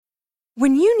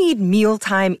When you need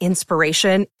mealtime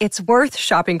inspiration, it's worth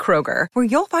shopping Kroger, where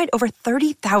you'll find over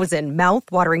 30,000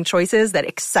 mouth-watering choices that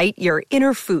excite your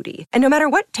inner foodie. And no matter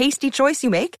what tasty choice you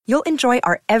make, you'll enjoy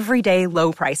our everyday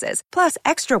low prices, plus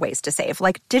extra ways to save,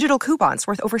 like digital coupons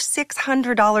worth over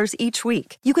 $600 each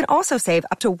week. You can also save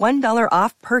up to $1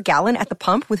 off per gallon at the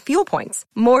pump with fuel points.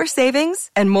 More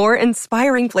savings and more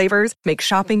inspiring flavors make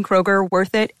shopping Kroger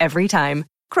worth it every time.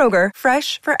 Kroger,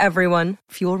 fresh for everyone.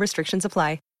 Fuel restrictions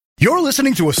apply. You're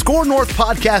listening to a Score North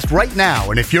podcast right now,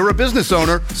 and if you're a business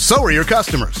owner, so are your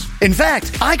customers. In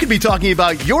fact, I could be talking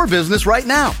about your business right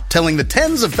now, telling the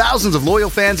tens of thousands of loyal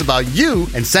fans about you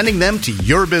and sending them to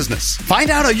your business. Find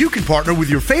out how you can partner with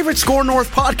your favorite Score North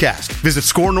podcast. Visit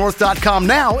scorenorth.com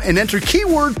now and enter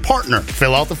keyword partner.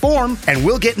 Fill out the form, and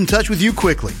we'll get in touch with you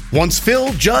quickly. Once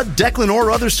Phil, Judd, Declan, or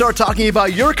others start talking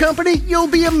about your company, you'll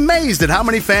be amazed at how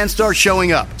many fans start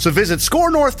showing up. So visit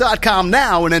scorenorth.com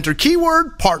now and enter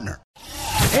keyword partner.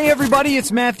 Hey everybody,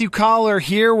 it's Matthew Collar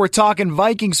here. We're talking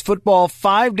Vikings football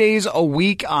 5 days a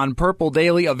week on Purple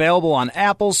Daily, available on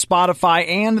Apple, Spotify,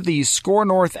 and the Score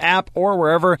North app, or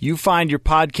wherever you find your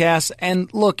podcasts.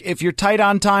 And look, if you're tight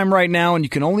on time right now and you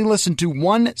can only listen to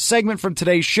one segment from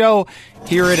today's show,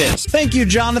 here it is. Thank you,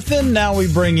 Jonathan. Now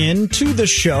we bring in to the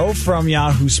show from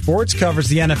Yahoo Sports, covers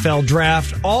the NFL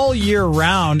draft all year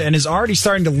round and is already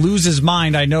starting to lose his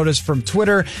mind, I noticed from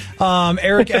Twitter.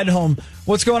 Eric Edholm.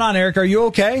 What's going on, Eric? Are you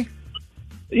okay?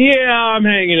 Yeah, I'm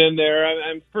hanging in there.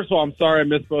 First of all, I'm sorry I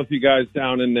missed both of you guys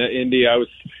down in Indy. I was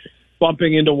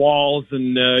bumping into walls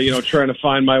and trying to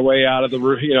find my way out of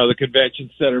the convention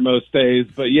center most days.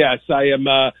 But yes, I am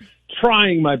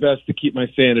trying my best to keep my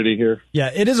sanity here.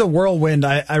 Yeah, it is a whirlwind.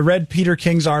 I read Peter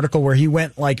King's article where he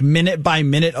went like minute by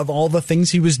minute of all the things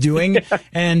he was doing.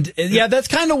 And yeah, that's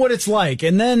kind of what it's like.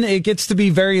 And then it gets to be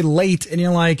very late and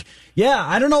you're like, yeah,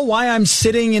 I don't know why I'm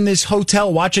sitting in this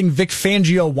hotel watching Vic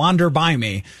Fangio wander by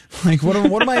me. Like, what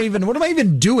am I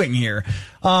even doing here?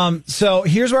 So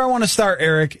here's where I want to start,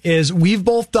 Eric, is we've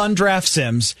both done draft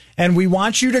sims and we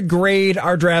want you to grade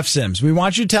our draft sims. We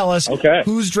want you to tell us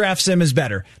whose draft sim is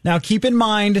better. Now, keep in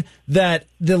mind that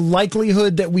the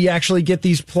likelihood that we actually get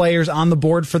these players on the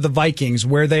board for the Vikings,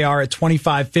 where they are at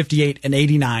 25, 58, and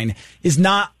 89, is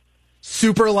not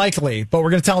super likely, but we're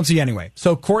going to tell them to you anyway.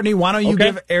 So, Courtney, why don't you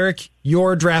give Eric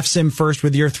your draft sim first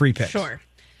with your 3 picks? Sure.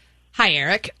 Hi,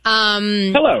 Eric.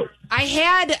 Hello.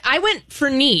 I went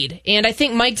for need, and I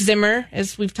think Mike Zimmer,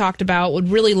 as we've talked about, would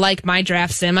really like my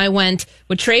draft sim. I went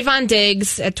with Trayvon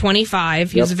Diggs at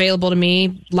 25. He was available to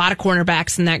me. A lot of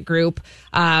cornerbacks in that group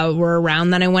were around.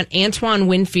 Then I went Antoine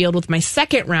Winfield with my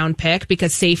second round pick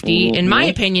because safety, in my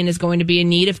opinion, is going to be a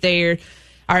need if they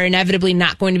are inevitably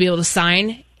not going to be able to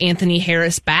sign Anthony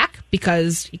Harris back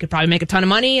because he could probably make a ton of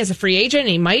money as a free agent. And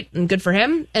he might, and good for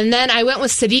him. And then I went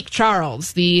with Sadiq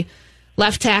Charles, the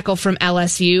left tackle from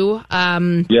LSU.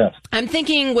 I'm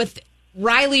thinking with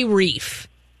Riley Reif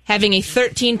having a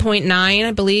 $13.9,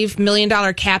 I believe, $1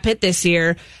 million cap hit this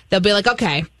year, they'll be like,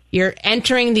 okay, you're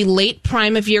entering the late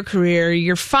prime of your career.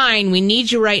 You're fine. We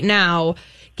need you right now.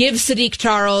 Give Sadiq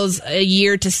Charles a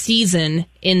year to season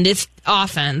in this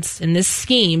offense, in this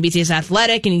scheme, because he's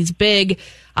athletic and he's big,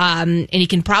 and he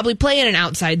can probably play in an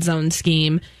outside zone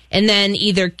scheme. And then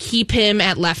either keep him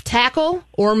at left tackle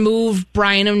or move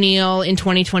Brian O'Neill in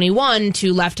 2021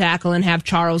 to left tackle and have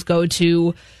Charles go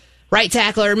to right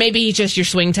tackle, or maybe he's just your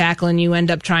swing tackle and you end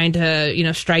up trying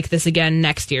to, strike this again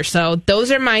next year. So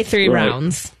those are my 3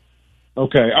 rounds.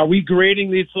 Okay. Are we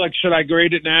grading these? Like, should I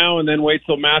grade it now and then wait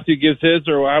till Matthew gives his,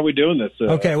 or how are we doing this?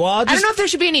 Okay. Well, I don't know if there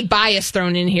should be any bias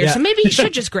thrown in here, so maybe you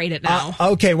should just grade it now.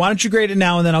 Okay. Why don't you grade it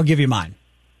now and then I'll give you mine.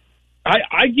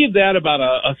 I give that about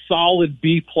a solid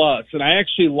B+, and I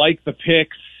actually like the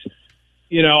picks.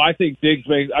 I think Diggs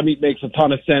makes a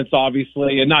ton of sense,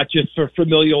 obviously, and not just for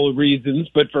familial reasons,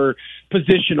 but for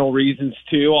positional reasons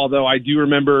too. Although I do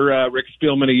remember Rick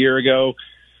Spielman a year ago,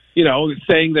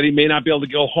 saying that he may not be able to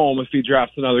go home if he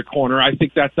drafts another corner. I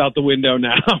think that's out the window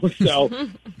now. So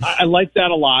I like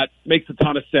that a lot. Makes a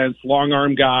ton of sense. Long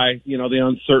arm guy. The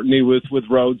uncertainty with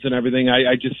Rhodes and everything.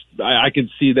 I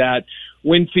can see that.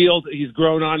 Winfield, he's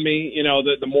grown on me.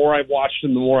 The more I've watched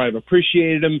him, the more I've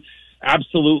appreciated him.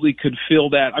 Absolutely could fill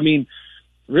that. I mean,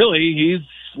 really, he's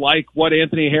like what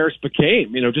Anthony Harris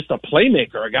became, just a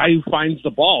playmaker, a guy who finds the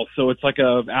ball. So it's like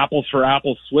a apples for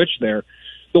apples switch there.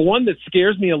 The one that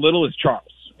scares me a little is Charles.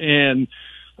 And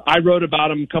I wrote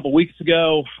about him a couple weeks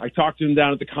ago. I talked to him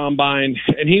down at the Combine,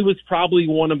 and he was probably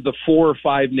one of the 4 or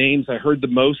 5 names I heard the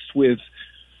most with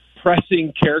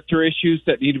pressing character issues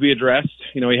that need to be addressed.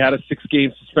 He had a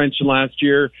 6-game suspension last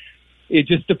year. It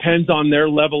just depends on their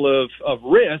level of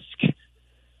risk.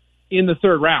 in the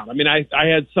third round. I mean, I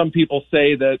had some people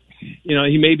say that, you know,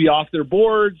 he may be off their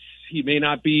boards. He may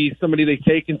not be somebody they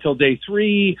take until day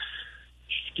 3.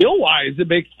 Skill-wise, it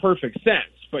makes perfect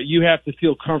sense, but you have to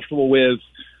feel comfortable with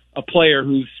a player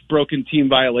who's broken team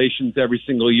violations every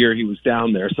single year he was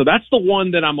down there. So that's the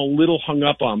one that I'm a little hung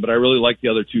up on, but I really like the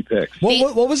other 2 picks.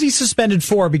 What was he suspended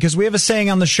for? Because we have a saying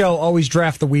on the show, always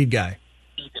draft the weed guy.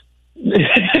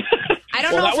 I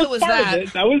don't know if it was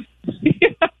that. That was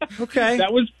okay.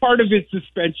 That was part of his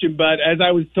suspension, but as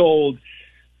I was told,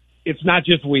 it's not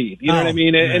just weed. You know what I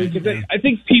mean? And I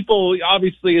think people,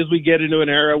 obviously, as we get into an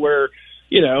era where,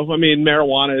 you know, I mean,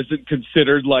 marijuana isn't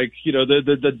considered like, you know,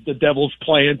 the devil's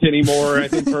plant anymore, I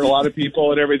think, for a lot of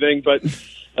people and everything. But,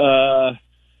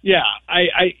 yeah,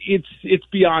 it's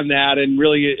beyond that. And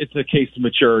really, it's a case of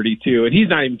maturity, too. And he's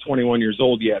not even 21 years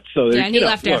old yet. So yeah, and he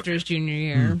left after his junior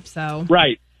year. So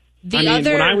right. When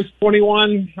I was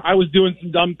 21, I was doing some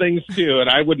dumb things, too, and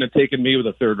I wouldn't have taken me with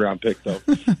a third-round pick, though.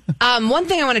 One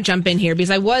thing I want to jump in here,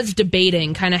 because I was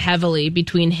debating kind of heavily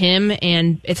between him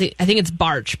and, I think it's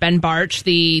Barch, Ben Barch,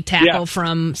 the tackle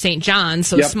from St. John's,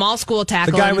 so small school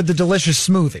tackle. The guy with the delicious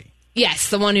smoothie.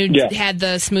 Yes, the one who had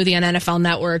the smoothie on NFL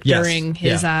Network during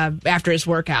his after his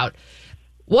workout.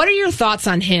 What are your thoughts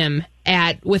on him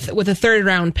with a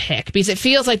third-round pick? Because it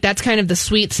feels like that's kind of the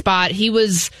sweet spot. He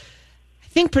was, I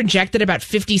think, projected about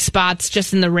 50 spots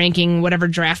just in the ranking, whatever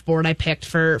draft board I picked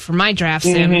for my draft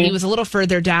sim. He was a little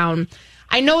further down.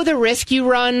 I know the risk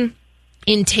you run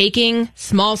in taking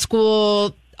small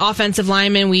school offensive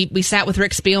linemen. We sat with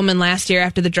Rick Spielman last year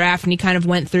after the draft, and he kind of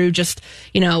went through just,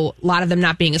 you know, a lot of them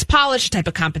not being as polished, the type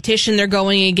of competition they're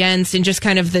going against, and just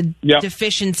kind of the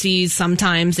deficiencies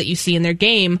sometimes that you see in their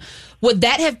game. Would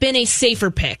that have been a safer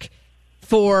pick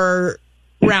for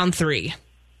round 3?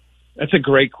 That's a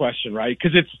great question, right?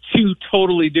 Because it's 2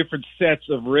 totally different sets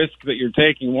of risk that you're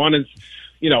taking. One is,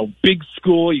 you know, big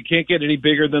school. You can't get any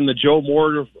bigger than the Joe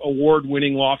Moore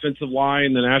award-winning offensive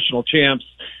line, the national champs,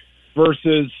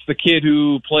 versus the kid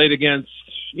who played against,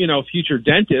 you know, future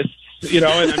dentists. You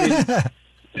know, and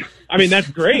I mean that's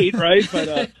great, right? But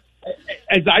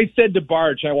as I said to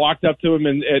Barch, I walked up to him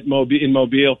in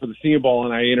Mobile for the Senior Bowl,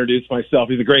 and I introduced myself.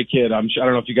 He's a great kid. I don't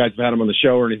know if you guys have had him on the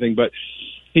show or anything, but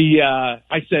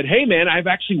I said, hey, man, I've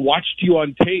actually watched you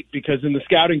on tape, because in the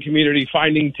scouting community,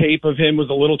 finding tape of him was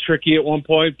a little tricky at one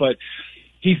point. But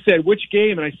he said, which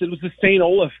game? And I said, it was the St.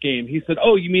 Olaf game. He said,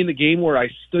 oh, you mean the game where I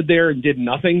stood there and did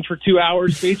nothing for 2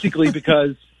 hours, basically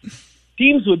because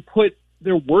teams would put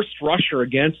their worst rusher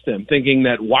against him, thinking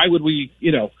that why would we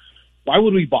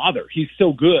bother? He's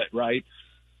so good, right?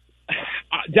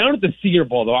 Down at the Senior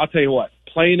Bowl, though, I'll tell you what,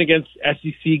 playing against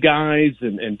SEC guys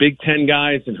and Big Ten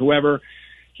guys and whoever,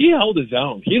 he held his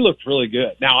own. He looked really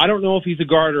good. Now, I don't know if he's a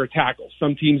guard or a tackle.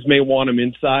 Some teams may want him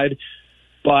inside,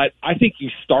 but I think you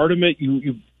start him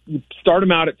you start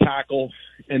him out at tackle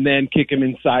and then kick him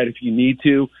inside if you need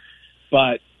to.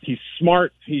 But he's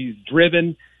smart. He's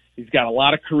driven. He's got a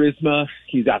lot of charisma.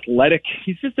 He's athletic.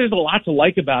 There's a lot to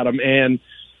like about him, and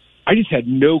I just had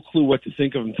no clue what to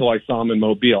think of until I saw him in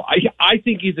Mobile. I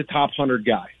think he's a top 100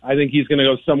 guy. I think he's going to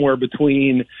go somewhere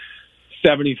between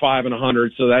 75 and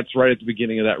 100, so that's right at the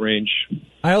beginning of that range.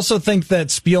 I also think that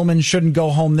Spielman shouldn't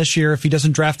go home this year if he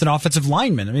doesn't draft an offensive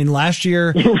lineman. I mean, last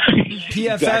year,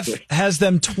 PFF has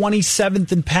them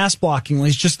 27th in pass blocking.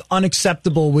 It's just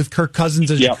unacceptable with Kirk Cousins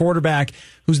as your quarterback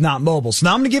who's not mobile. So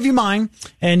now I'm going to give you mine,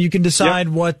 and you can decide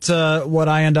what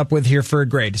I end up with here for a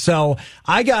grade. So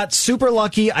I got super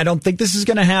lucky. I don't think this is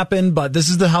going to happen, but this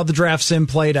is how the draft sim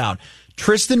played out.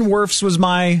 Tristan Wirfs was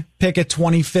my pick at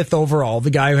 25th overall,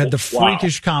 the guy who had the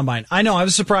freakish combine. I know, I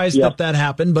was surprised that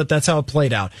happened, but that's how it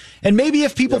played out. And maybe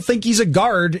if people think he's a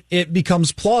guard, it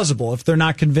becomes plausible if they're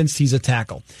not convinced he's a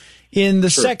tackle. In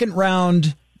the second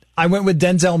round, I went with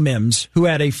Denzel Mims, who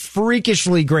had a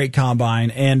freakishly great combine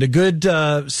and a good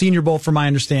Senior Bowl from my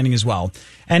understanding as well.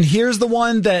 And here's the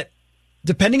one that,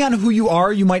 depending on who you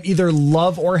are, you might either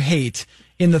love or hate.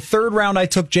 In the third round, I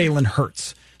took Jalen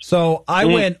Hurts. So I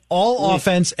went all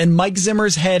offense, and Mike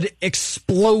Zimmer's head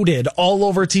exploded all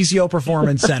over TCO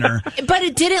Performance Center. But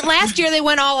it didn't last year. They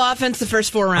went all offense the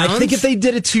first 4 rounds. I think if they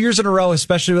did it 2 years in a row,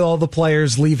 especially with all the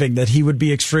players leaving, that he would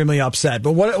be extremely upset.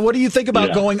 But what do you think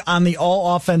about going on the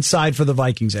all offense side for the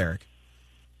Vikings, Eric?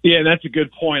 Yeah, that's a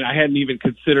good point. I hadn't even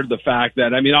considered the fact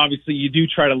that, I mean, obviously you do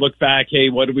try to look back,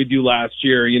 hey, what did we do last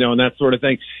year, and that sort of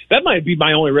thing. That might be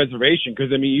my only reservation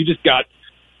because, I mean, you just got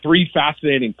 3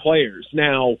 fascinating players.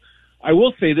 Now, I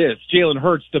will say this, Jalen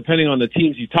Hurts, depending on the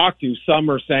teams you talk to, some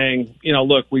are saying,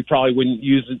 look, we probably wouldn't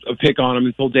use a pick on him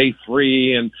until day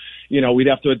 3 and, we'd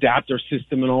have to adapt our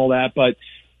system and all that. But,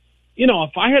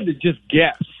 if I had to just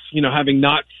guess, having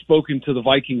not spoken to the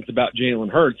Vikings about Jalen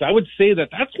Hurts, I would say that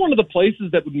that's one of the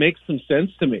places that would make some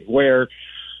sense to me where,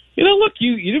 look,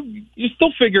 you're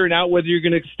still figuring out whether you're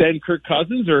going to extend Kirk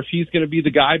Cousins or if he's going to be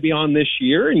the guy beyond this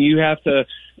year, and you have to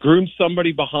groom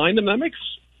somebody behind him. That makes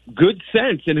good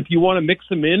sense. And if you want to mix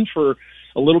them in for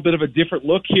a little bit of a different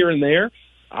look here and there,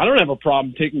 I don't have a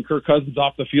problem taking Kirk Cousins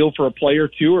off the field for a play or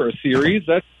two or a series.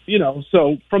 That's,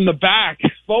 so from the back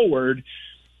forward,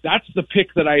 that's the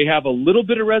pick that I have a little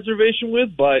bit of reservation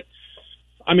with. But,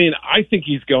 I mean, I think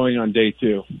he's going on day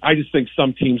 2. I just think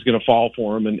some team's going to fall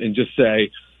for him and just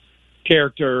say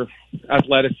character,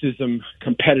 athleticism,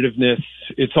 competitiveness,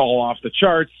 it's all off the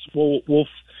charts. We'll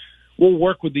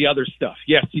work with the other stuff.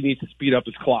 Yes, he needs to speed up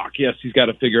his clock. Yes, he's got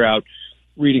to figure out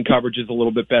reading coverages a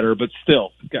little bit better, but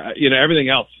still, everything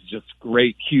else is just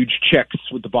great, huge checks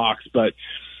with the box. But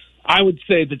I would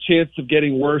say the chance of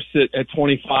getting worse at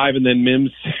 25 and then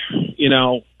Mims,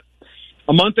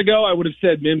 a month ago I would have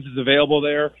said Mims is available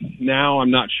there. Now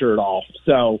I'm not sure at all.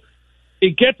 So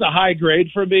it gets a high grade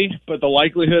for me, but the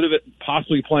likelihood of it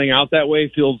possibly playing out that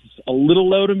way feels a little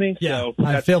low to me. Yeah, so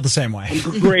I feel the same way.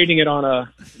 I'm grading it on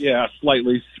a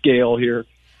slightly scale here.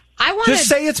 Just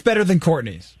say it's better than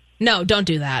Courtney's. No, don't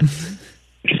do that.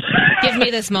 Give me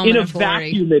this moment of glory. In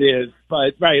a vacuum it is,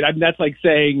 but right. I mean, that's like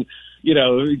saying,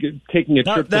 taking a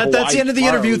trip to Hawaii. That's the end of the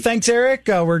interview. Thanks, Eric.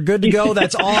 We're good to go.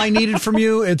 That's all I needed from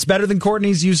you. It's better than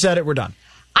Courtney's. You said it. We're done.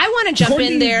 I want to jump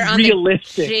in there on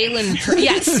realistic. The Jalen Hurts.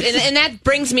 Yes, and that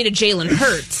brings me to Jalen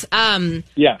Hurts.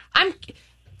 Yeah.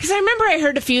 Because I remember I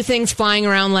heard a few things flying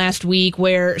around last week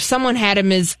where someone had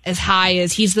him as high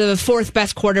as he's the 4th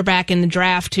best quarterback in the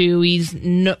draft too. He's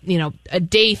a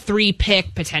day 3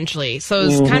 pick potentially. So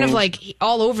it's kind of like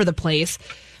all over the place.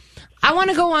 I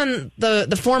want to go on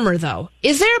the former though.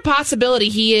 Is there a possibility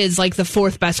he is like the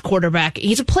 4th best quarterback?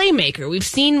 He's a playmaker. We've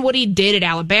seen what he did at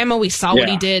Alabama. We saw what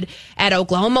he did at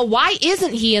Oklahoma. Why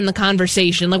isn't he in the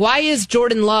conversation? Like, why is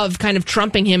Jordan Love kind of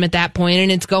trumping him at that point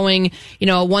and it's going,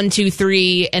 1, 2,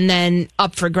 3 and then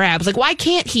up for grabs? Like, why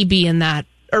can't he be in that?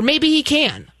 Or maybe he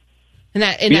can.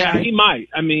 He might.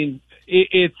 I mean,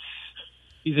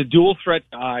 he's a dual threat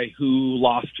guy who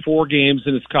lost 4 games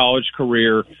in his college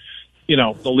career.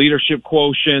 The leadership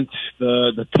quotient,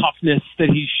 the toughness that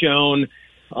he's shown.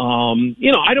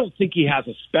 I don't think he has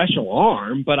a special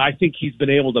arm, but I think he's been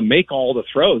able to make all the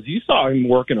throws. You saw him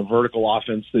work in a vertical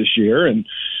offense this year. And,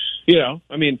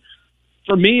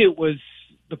 for me,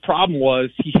 the problem was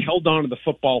he held on to the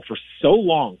football for so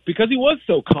long because he was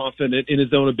so confident in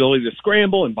his own ability to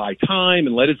scramble and buy time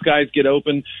and let his guys get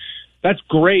open. That's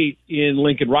great in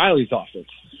Lincoln Riley's offense.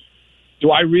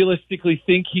 Do I realistically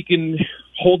think he can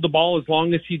hold the ball as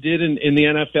long as he did in the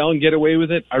NFL and get away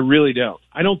with it? I really don't.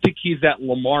 I don't think he's that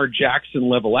Lamar Jackson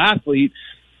level athlete,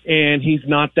 and he's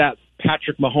not that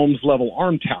Patrick Mahomes level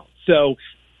arm talent. So,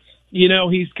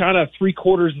 he's kind of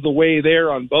 3/4 of the way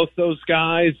there on both those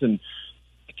guys. And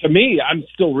to me, I'm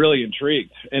still really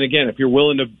intrigued. And again, if you're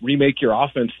willing to remake your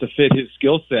offense to fit his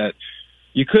skill set,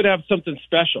 you could have something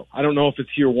special. I don't know if it's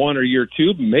year 1 or year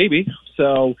 2, but maybe.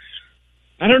 So,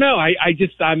 I don't know.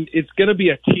 It's going to be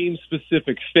a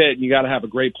team-specific fit, and you got to have a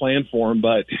great plan for him.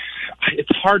 But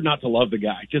it's hard not to love the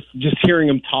guy. Just hearing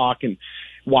him talk and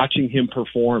watching him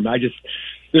perform,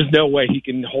 there's no way he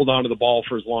can hold on to the ball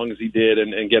for as long as he did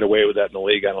and get away with that in the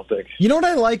league. I don't think. You know what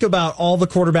I like about all the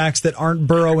quarterbacks that aren't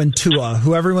Burrow and Tua,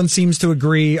 who everyone seems to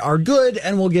agree are good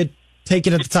and will get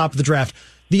taken at the top of the draft.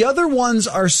 The other ones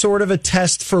are sort of a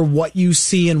test for what you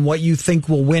see and what you think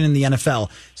will win in the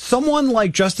NFL. Someone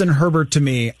like Justin Herbert, to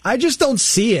me, I just don't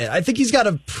see it. I think he's got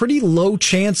a pretty low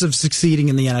chance of succeeding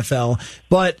in the NFL,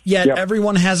 but yet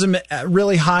everyone has him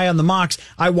really high on the mocks.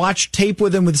 I watched tape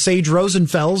with him with Sage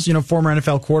Rosenfels, former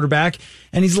NFL quarterback,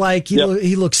 and he's like,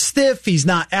 he looks stiff. He's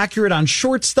not accurate on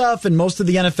short stuff, and most of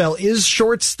the NFL is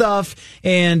short stuff,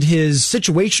 and his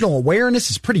situational awareness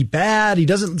is pretty bad. He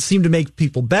doesn't seem to make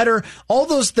people better. All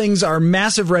those things are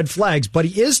massive red flags, but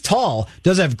he is tall,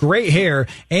 does have great hair,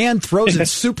 and throws it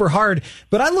super hard.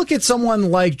 But I look at someone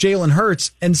like Jalen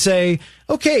Hurts and say,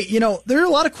 okay, there are a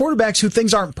lot of quarterbacks who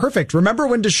things aren't perfect. Remember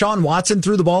when Deshaun Watson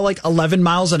threw the ball like 11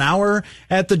 miles an hour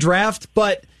at the draft?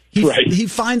 But he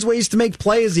finds ways to make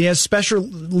plays. He has special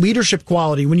leadership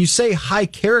quality. When you say high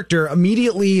character,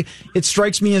 immediately it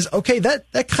strikes me as, okay,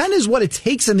 that kind of is what it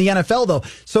takes in the NFL, though.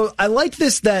 So I like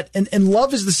this and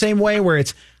Love is the same way, where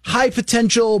it's high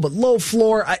potential but low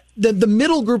floor. The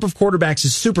middle group of quarterbacks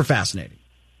is super fascinating.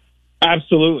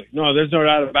 Absolutely. No, there's no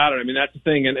doubt about it. I mean, that's the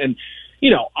thing. And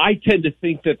I tend to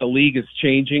think that the league is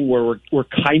changing, where we're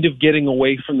kind of getting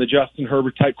away from the Justin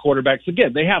Herbert type quarterbacks.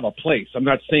 Again, they have a place. I'm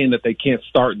not saying that they can't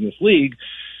start in this league,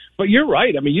 But you're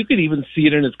right. I mean, you could even see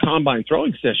it in his combine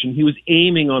throwing session. He was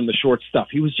aiming on the short stuff.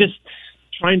 He was just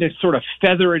trying to sort of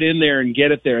feather it in there and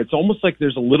get it there. It's almost like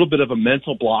there's a little bit of a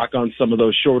mental block on some of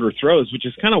those shorter throws, which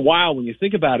is kind of wild when you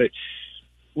think about it.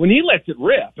 When he lets it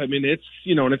rip, I mean, it's,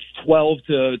 and it's 12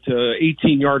 to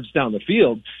 18 yards down the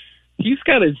field. He's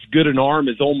got as good an arm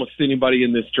as almost anybody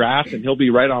in this draft, and he'll be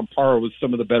right on par with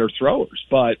some of the better throwers.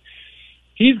 But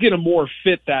he's going to more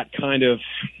fit that kind of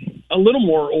a little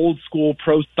more old school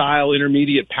pro style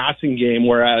intermediate passing game,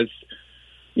 whereas,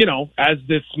 as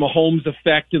this Mahomes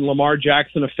effect and Lamar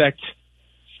Jackson effect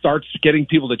starts getting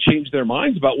people to change their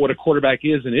minds about what a quarterback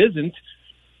is and isn't,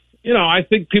 I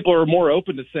think people are more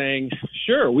open to saying,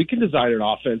 sure, we can design an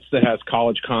offense that has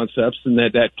college concepts and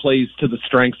that plays to the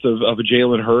strengths of a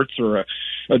Jalen Hurts or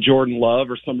a Jordan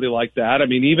Love or somebody like that. I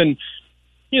mean,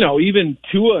 even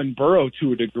Tua and Burrow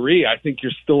to a degree, I think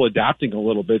you're still adapting a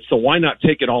little bit. So why not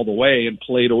take it all the way and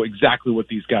play to exactly what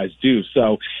these guys do?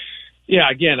 So, yeah,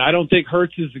 again, I don't think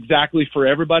Hurts is exactly for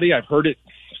everybody. I've heard it.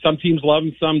 Some teams love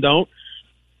him, some don't.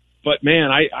 But, man,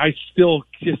 I still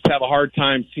just have a hard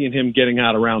time seeing him getting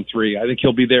out of round 3. I think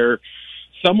he'll be there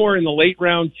somewhere in the late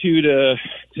round 2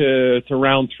 to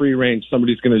round 3 range.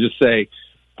 Somebody's going to just say,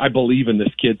 I believe in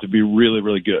this kid to be really,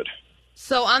 really good.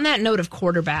 So on that note of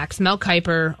quarterbacks, Mel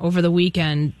Kiper over the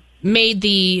weekend made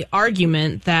the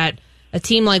argument that a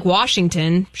team like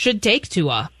Washington should take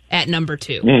Tua at number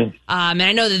 2. And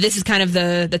I know that this is kind of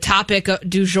the topic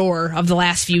du jour of the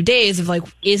last few days of, like,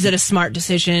 is it a smart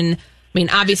decision? I mean,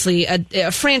 obviously,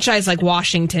 a franchise like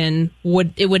Washington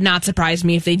would not surprise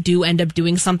me if they do end up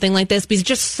doing something like this, because it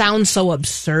just sounds so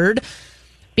absurd.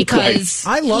 Because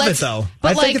I love it, though.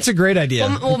 I think it's a great idea.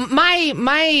 Well,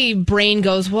 my brain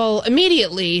goes, well,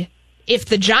 immediately, if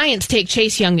the Giants take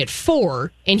Chase Young at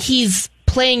 4 and he's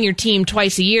playing your team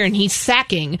twice a year and he's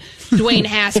sacking Dwayne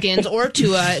Haskins or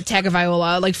Tua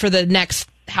Tagovailoa, like, for the next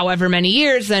however many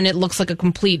years, then it looks like a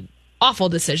complete awful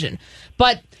decision.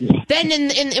 But then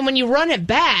in when you run it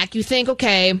back, you think,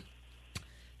 okay,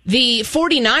 the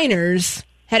 49ers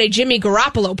had a Jimmy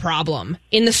Garoppolo problem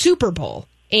in the Super Bowl,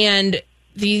 and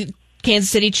the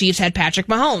Kansas City Chiefs had Patrick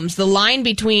Mahomes. The line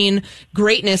between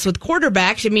greatness with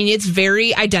quarterbacks, I mean, it's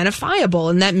very identifiable,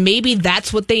 and that maybe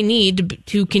that's what they need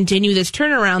to continue this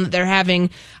turnaround that they're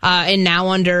having and now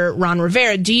under Ron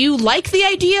Rivera. Do you like the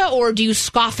idea, or do you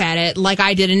scoff at it like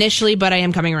I did initially, but I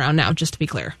am coming around now, just to be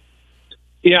clear?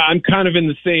 Yeah, I'm kind of in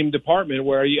the same department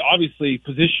where you obviously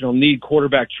positional need,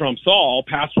 quarterback trumps all.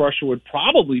 Pass rusher would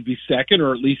probably be second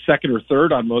or at least second or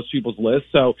third on most people's list.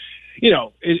 So,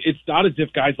 it's not as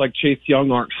if guys like Chase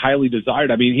Young aren't highly desired.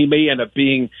 I mean, he may end up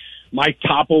being my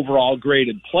top overall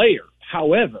graded player.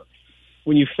 However,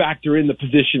 when you factor in the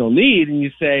positional need and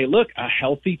you say, look, a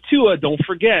healthy Tua, don't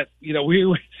forget,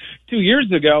 we 2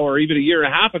 years ago or even a year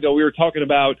and a half ago, we were talking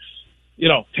about,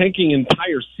 tanking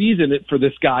entire season for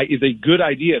this guy is a good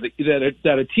idea.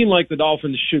 That a team like the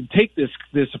Dolphins should take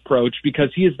this approach because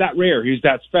he is that rare. He's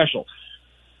that special.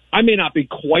 I may not be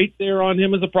quite there on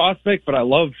him as a prospect, but I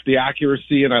love the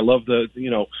accuracy and I love the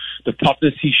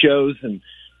toughness he shows. And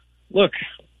look,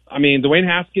 I mean, Dwayne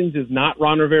Haskins is not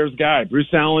Ron Rivera's guy.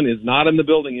 Bruce Allen is not in the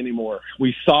building anymore.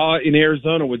 We saw in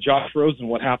Arizona with Josh Rosen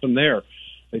what happened there.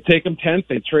 They take him 10th.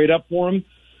 They trade up for him.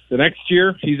 The next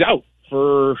year, he's out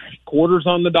for quarters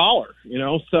on the dollar,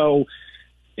 So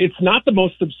it's not the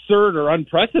most absurd or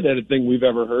unprecedented thing we've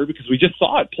ever heard because we just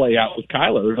saw it play out with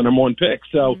Kyler, the number 1 pick.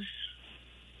 So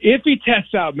if he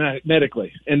tests out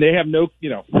medically and they have no,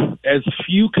 as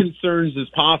few concerns as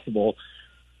possible,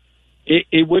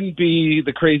 it wouldn't be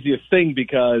the craziest thing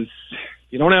because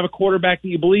you don't have a quarterback that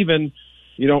you believe in,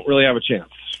 you don't really have a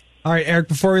chance. All right, Eric,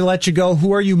 before we let you go,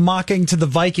 who are you mocking to the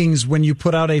Vikings when you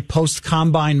put out a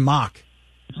post-combine mock?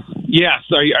 Yes,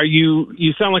 are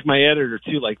you sound like my editor,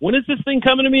 too. Like, when is this thing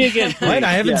coming to me again? Right,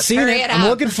 I haven't seen it. I'm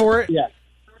looking for it. Yeah,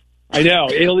 I know.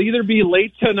 It'll either be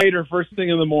late tonight or first thing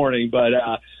in the morning. But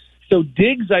so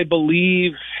Diggs, I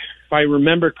believe, if I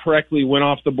remember correctly, went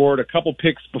off the board a couple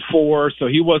picks before, so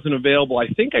he wasn't available. I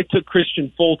think I took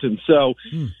Christian Fulton, so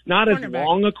not as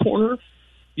long a corner.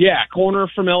 Yeah, corner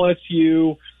from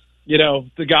LSU.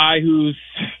 The guy who's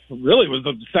really was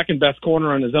the second best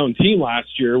corner on his own team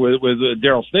last year with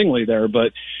Darryl Stingley there.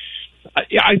 But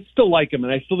I still like him,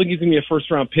 and I still think he's going to be a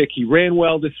first-round pick. He ran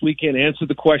well this weekend, answered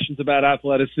the questions about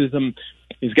athleticism.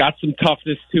 He's got some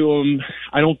toughness to him.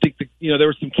 I don't think there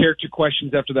were some character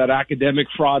questions after that academic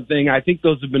fraud thing. I think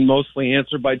those have been mostly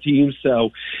answered by teams.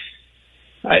 So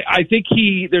I think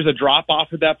there's a drop-off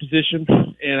at that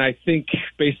position, and I think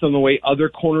based on the way other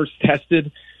corners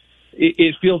tested,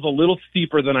 it feels a little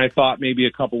steeper than I thought maybe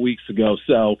a couple weeks ago.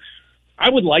 So I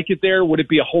would like it there. Would it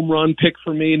be a home run pick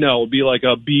for me? No, it would be like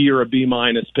a B or a B-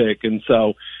 pick. And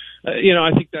so,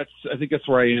 I think that's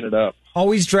where I ended up.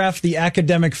 Always draft the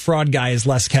academic fraud guy is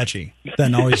less catchy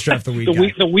than always draft the weed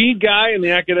guy. The weed guy and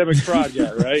the academic fraud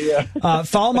guy, right? Yeah.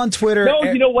 Follow him on Twitter. No,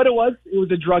 you know what it was? It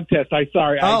was a drug test.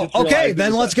 Okay,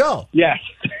 then let's go. Yes.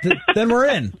 Then we're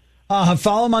in.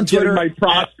 Follow him on Twitter. My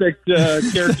prospect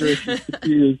characteristics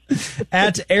confused.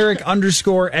 At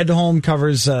Eric_Edholm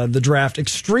covers the draft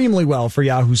extremely well for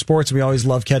Yahoo Sports. We always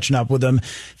love catching up with him.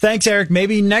 Thanks, Eric.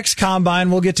 Maybe next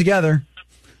Combine we'll get together.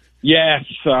 Yes.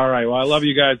 All right. Well, I love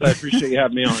you guys. I appreciate you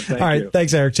having me on. Thank you. All right.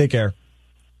 Thanks, Eric. Take care.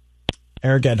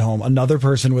 Eric Edholm, another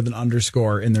person with an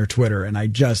underscore in their Twitter. And I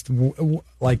just,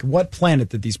 what planet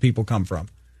did these people come from?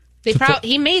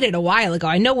 He made it a while ago.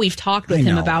 I know we've talked with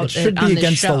him about it. It should be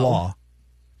against the law.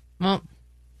 Well,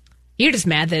 you're just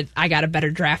mad that I got a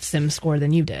better draft sim score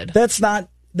than you did.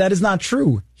 That is not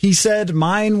true. He said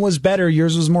mine was better.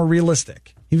 Yours was more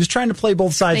realistic. He was trying to play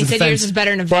both sides of the fence. He said yours was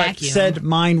better in a vacuum. Said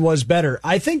mine was better.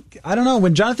 I don't know.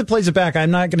 When Jonathan plays it back, I'm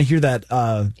not going to hear that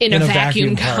in a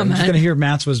vacuum comment. I'm just going to hear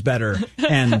Matt's was better.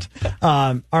 And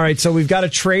all right, so we've got a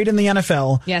trade in the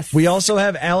NFL. Yes. We also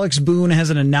have Alex Boone has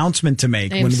an announcement to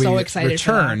make when we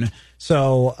return.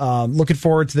 So looking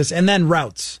forward to this. And then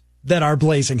routes that are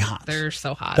blazing hot. They're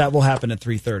so hot. That will happen at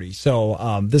 3:30.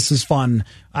 So this is fun.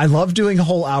 I love doing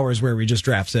whole hours where we just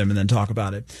draft sim and then talk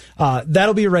about it.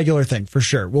 That'll be a regular thing for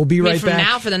sure. We'll be right back. From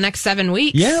now for the next 7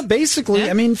 weeks. Yeah, basically. Yeah.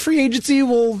 I mean, free agency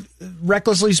will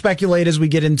recklessly speculate as we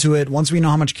get into it once we know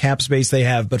how much cap space they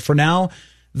have. But for now,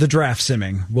 the draft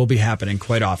simming will be happening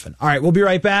quite often. All right, we'll be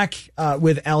right back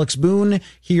with Alex Boone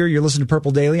here. You're listening to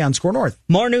Purple Daily on Score North.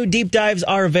 More new deep dives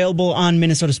are available on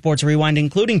Minnesota Sports Rewind,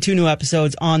 including 2 new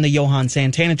episodes on the Johan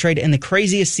Santana trade and the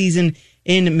craziest season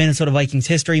in Minnesota Vikings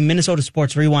history. Minnesota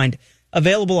Sports Rewind,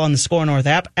 available on the Score North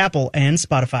app, Apple, and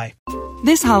Spotify.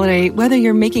 This holiday, whether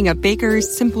you're making a Baker's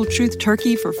Simple Truth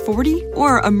turkey for 40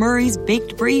 or a Murray's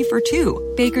Baked Brie for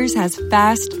 2, Baker's has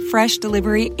fast, fresh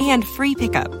delivery and free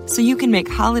pickup, so you can make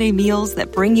holiday meals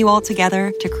that bring you all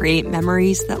together to create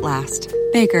memories that last.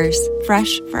 Baker's,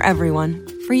 fresh for everyone.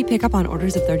 Free pickup on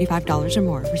orders of $35 or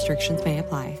more. Restrictions may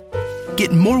apply.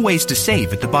 Get more ways to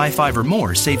save at the Buy 5 or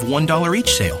More Save $1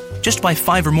 each sale. Just buy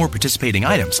 5 or more participating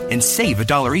items and save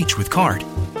 $1 each with card.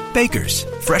 Baker's,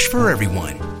 fresh for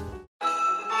everyone.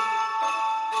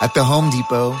 At the Home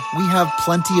Depot, we have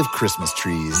plenty of Christmas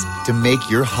trees to make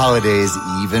your holidays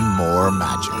even more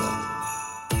magical.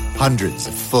 Hundreds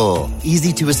of full,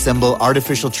 easy-to-assemble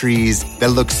artificial trees that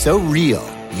look so real,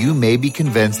 you may be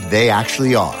convinced they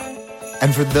actually are.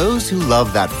 And for those who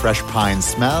love that fresh pine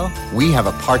smell, we have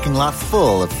a parking lot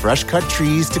full of fresh-cut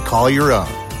trees to call your own.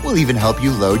 We'll even help you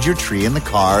load your tree in the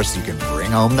car so you can bring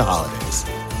home the holidays.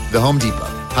 The Home Depot,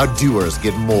 how doers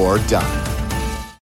get more done.